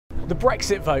The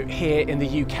Brexit vote here in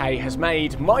the UK has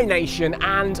made my nation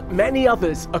and many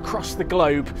others across the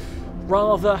globe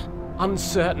rather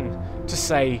uncertain, to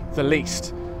say the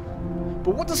least.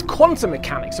 But what does quantum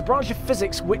mechanics, a branch of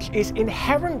physics which is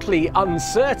inherently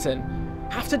uncertain,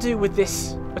 have to do with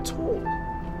this at all?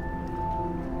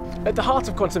 At the heart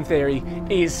of quantum theory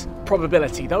is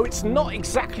probability, though it's not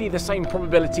exactly the same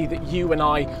probability that you and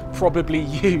I probably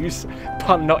use,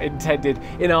 pun not intended,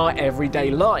 in our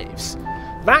everyday lives.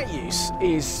 That use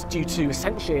is due to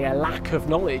essentially a lack of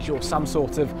knowledge or some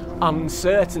sort of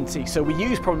uncertainty. So we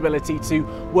use probability to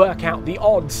work out the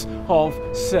odds of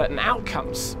certain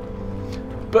outcomes.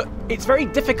 But it's very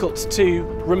difficult to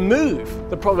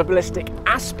remove the probabilistic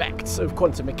aspects of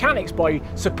quantum mechanics by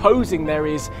supposing there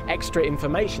is extra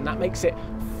information. That makes it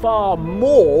far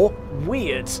more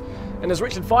weird. And as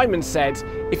Richard Feynman said,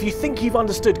 if you think you've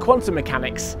understood quantum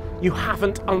mechanics, you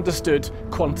haven't understood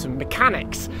quantum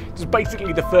mechanics. It's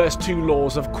basically the first two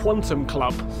laws of Quantum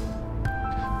Club.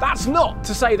 That's not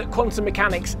to say that quantum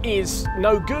mechanics is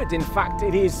no good. In fact,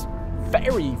 it is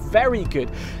very, very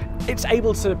good. It's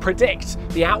able to predict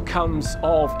the outcomes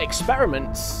of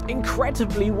experiments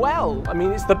incredibly well. I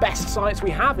mean, it's the best science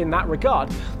we have in that regard.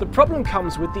 The problem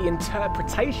comes with the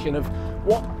interpretation of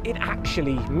what it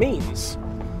actually means.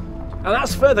 And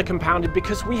that's further compounded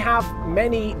because we have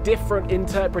many different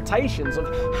interpretations of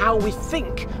how we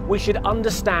think we should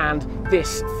understand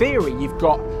this theory. You've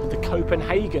got the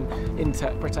Copenhagen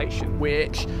interpretation,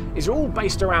 which is all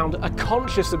based around a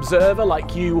conscious observer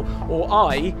like you or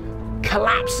I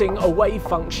collapsing a wave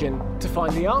function to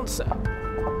find the answer.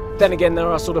 Then again, there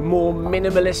are sort of more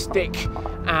minimalistic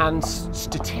and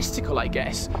statistical, I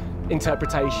guess,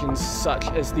 interpretations such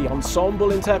as the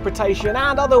ensemble interpretation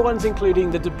and other ones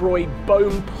including the de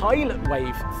Broglie-Bohm pilot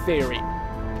wave theory.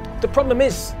 The problem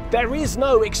is there is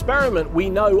no experiment we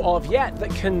know of yet that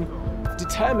can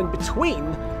determine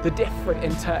between the different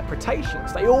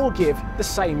interpretations. They all give the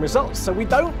same results, so we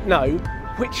don't know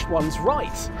which one's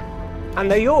right.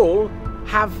 And they all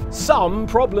have some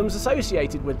problems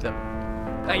associated with them.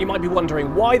 Now you might be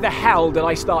wondering, why the hell did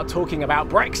I start talking about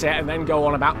Brexit and then go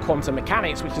on about quantum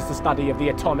mechanics, which is the study of the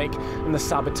atomic and the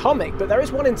subatomic? But there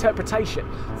is one interpretation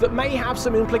that may have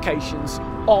some implications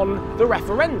on the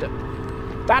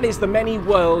referendum. That is the many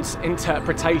worlds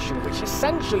interpretation, which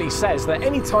essentially says that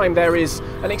anytime there is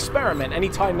an experiment,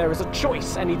 anytime there is a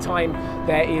choice, anytime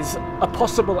there is a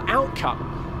possible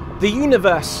outcome, the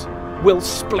universe will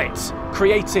split,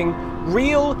 creating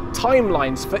real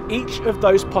timelines for each of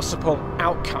those possible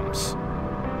outcomes.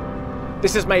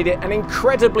 This has made it an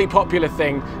incredibly popular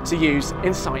thing to use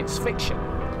in science fiction.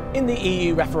 In the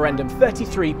EU referendum,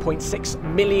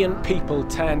 33.6 million people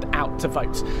turned out to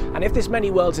vote. And if this many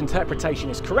worlds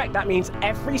interpretation is correct, that means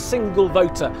every single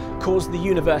voter caused the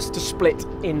universe to split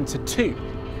into two.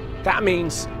 That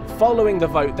means following the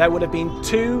vote, there would have been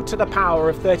 2 to the power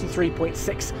of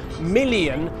 33.6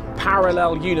 million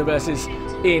parallel universes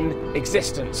in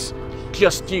existence,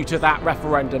 just due to that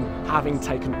referendum having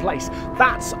taken place.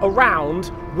 That's around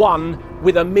 1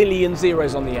 with a million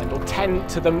zeros on the end, or 10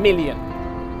 to the million.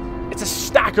 It's a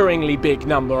staggeringly big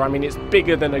number. I mean, it's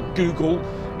bigger than a Google.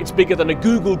 It's bigger than a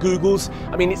Google's.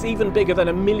 I mean, it's even bigger than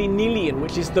a millinillion,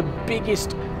 which is the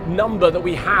biggest number that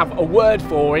we have a word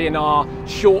for in our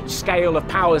short scale of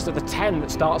powers to the 10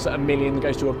 that starts at a million,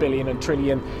 goes to a billion and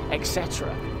trillion, etc.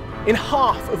 In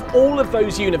half of all of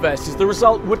those universes, the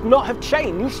result would not have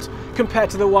changed compared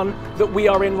to the one that we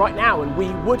are in right now, and we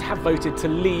would have voted to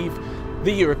leave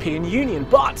the European Union.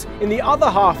 But in the other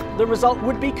half, the result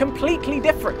would be completely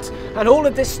different, and all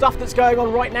of this stuff that's going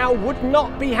on right now would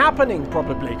not be happening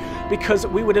probably, because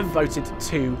we would have voted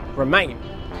to remain.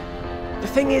 The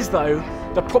thing is though,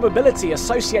 the probability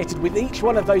associated with each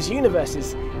one of those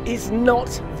universes is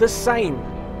not the same.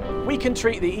 We can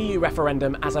treat the EU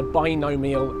referendum as a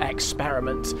binomial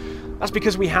experiment. That's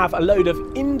because we have a load of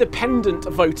independent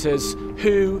voters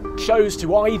who chose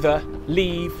to either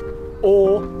leave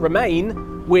or remain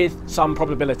with some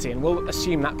probability, and we'll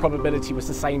assume that probability was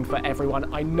the same for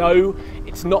everyone. I know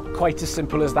it's not quite as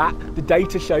simple as that. The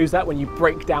data shows that when you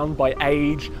break down by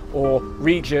age or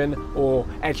region or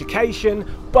education,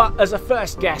 but as a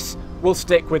first guess, we'll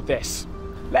stick with this.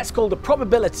 Let's call the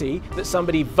probability that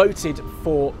somebody voted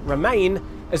for remain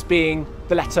as being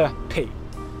the letter P.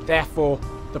 Therefore,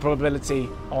 the probability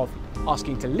of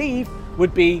asking to leave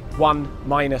would be 1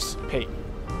 minus P.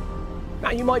 Now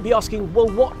you might be asking, well,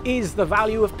 what is the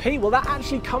value of P? Well, that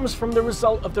actually comes from the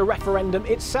result of the referendum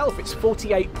itself. It's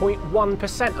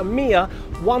 48.1%, a mere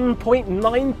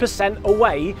 1.9%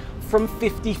 away from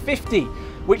 50-50,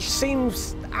 which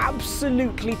seems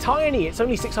absolutely tiny. It's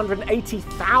only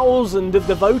 680,000 of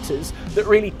the voters that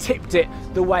really tipped it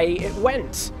the way it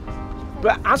went.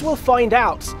 But as we'll find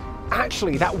out,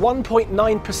 actually that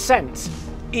 1.9%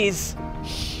 is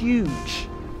huge.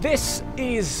 This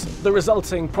is the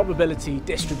resulting probability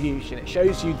distribution. It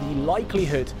shows you the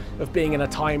likelihood of being in a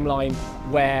timeline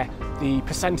where the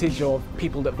percentage of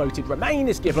people that voted Remain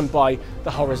is given by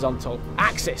the horizontal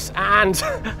axis. And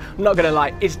I'm not gonna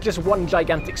lie, it's just one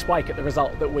gigantic spike at the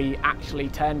result that we actually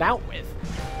turned out with.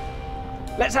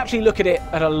 Let's actually look at it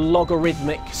at a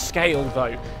logarithmic scale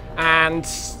though. And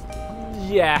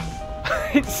yeah,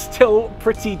 it's still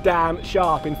pretty damn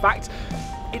sharp. In fact,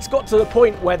 it's got to the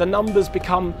point where the numbers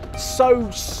become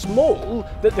so small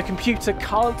that the computer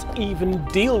can't even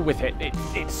deal with it.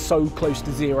 It's so close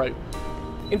to zero.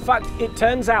 In fact, it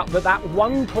turns out that that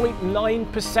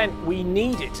 1.9% we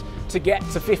needed to get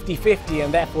to 50-50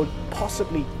 and therefore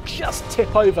possibly just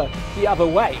tip over the other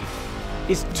way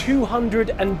is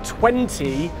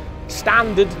 220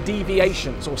 standard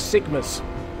deviations, or sigmas.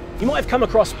 You might have come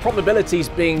across probabilities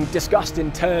being discussed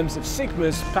in terms of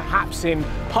sigmas, perhaps in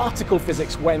particle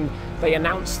physics when they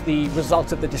announced the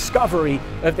result of the discovery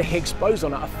of the Higgs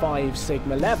boson at a 5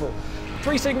 sigma level.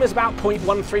 3 sigma is about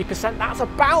 0.13%. That's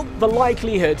about the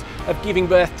likelihood of giving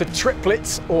birth to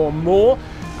triplets or more.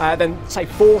 Then say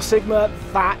 4 sigma,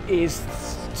 that is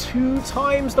 2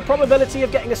 times the probability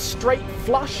of getting a straight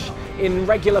flush in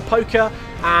regular poker,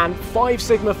 and 5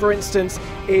 sigma, for instance,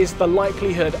 is the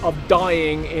likelihood of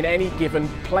dying in any given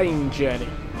plane journey.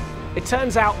 It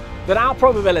turns out that our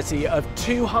probability of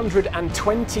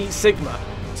 220 sigma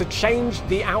to change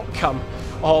the outcome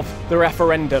of the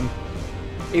referendum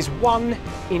is 1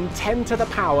 in 10 to the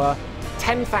power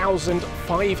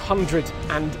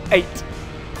 10,508.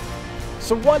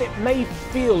 So while it may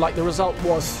feel like the result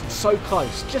was so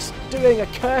close, just doing a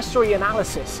cursory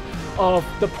analysis of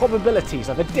the probabilities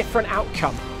of a different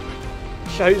outcome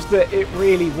shows that it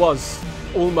really was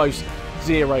almost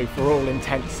zero for all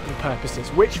intents and purposes,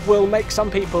 which will make some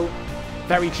people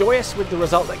very joyous with the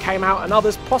result that came out and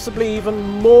others possibly even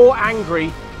more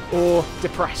angry or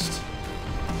depressed.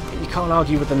 You can't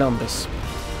argue with the numbers.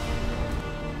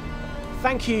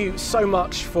 Thank you so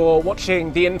much for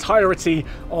watching the entirety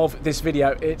of this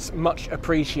video. It's much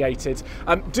appreciated.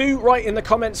 Do write in the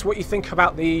comments what you think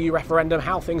about the referendum,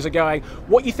 how things are going,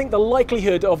 what you think the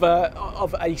likelihood of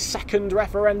a second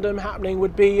referendum happening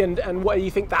would be, and where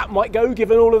you think that might go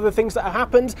given all of the things that have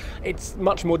happened. It's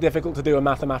much more difficult to do a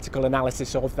mathematical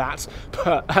analysis of that,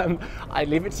 but I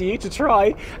leave it to you to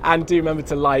try, and do remember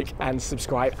to like and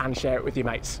subscribe and share it with your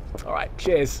mates. All right,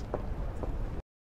 cheers.